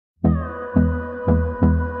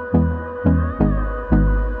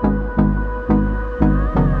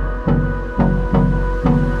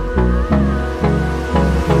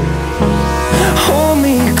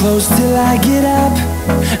close till I get up.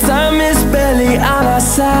 Time is barely on our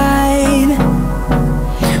side.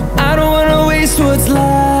 I don't wanna waste what's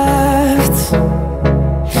left.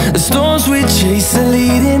 The storms we chase are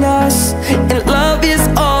leading us, and love is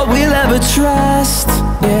all we'll ever trust.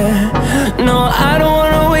 Yeah, no, I don't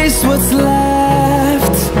wanna waste what's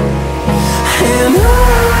left. And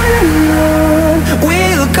on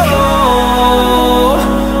we'll go,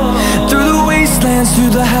 through the wastelands,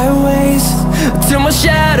 through the highways, till my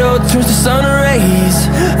shadow turns to sun rays.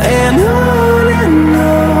 And on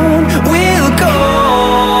we'll go,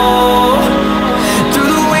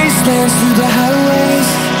 through the wastelands, through the highways,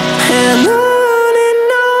 and on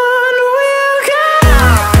we'll go.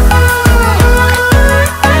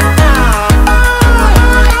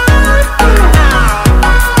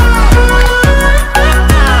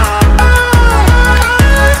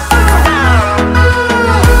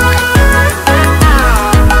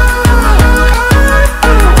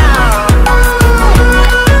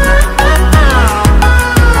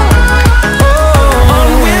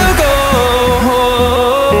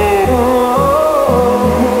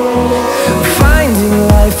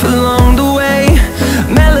 Along the way,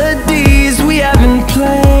 melodies we haven't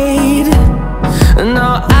played. No,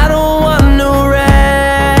 I don't want no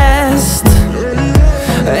rest.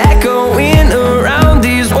 Echoing around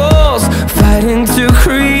these walls, fighting to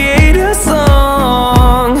create a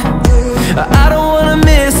song. I don't wanna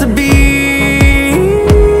miss a beat.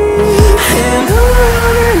 And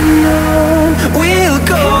on we'll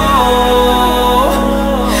go,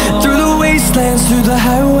 through the wastelands, through the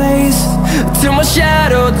highways, till my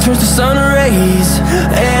shadow turns to sun rays.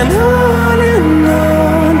 And on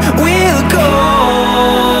we'll go,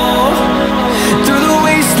 through the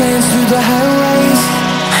wastelands, through the highways,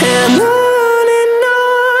 and on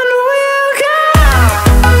we'll go.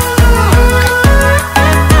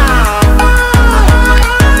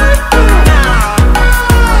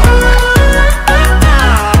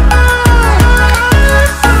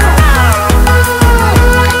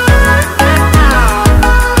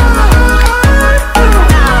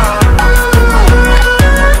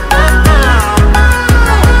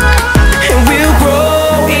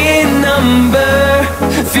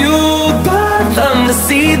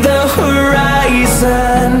 See the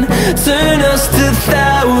horizon, turn us to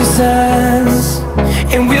thousands,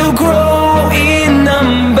 and we'll grow in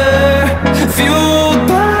number, fueled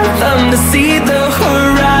by them. To see the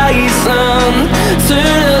horizon,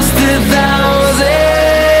 turn us to thousands,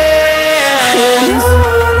 and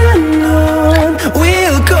on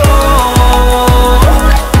we'll go,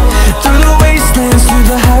 through the wastelands, through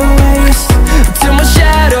the highways, till my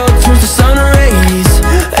shadow turns to sun rays.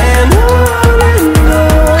 And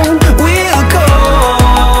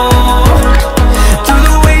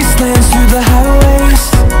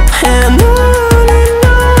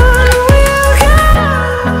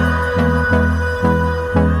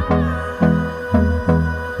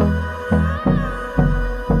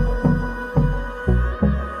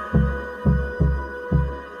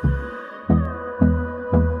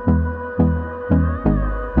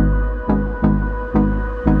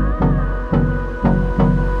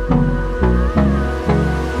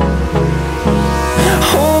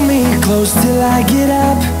close till I get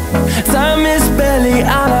up. Time is barely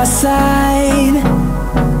on our side.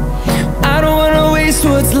 I don't wanna waste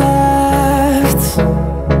what's left.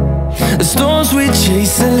 The storms we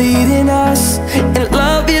chase are leading us, and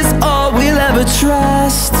love is all we'll ever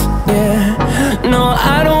trust. Yeah, no,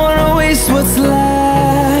 I don't wanna waste what's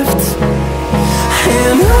left.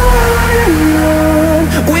 And on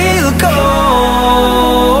we'll go,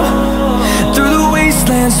 through the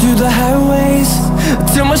wastelands, through the highways,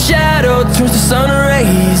 till my shadow turns to sun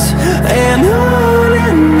rays. And on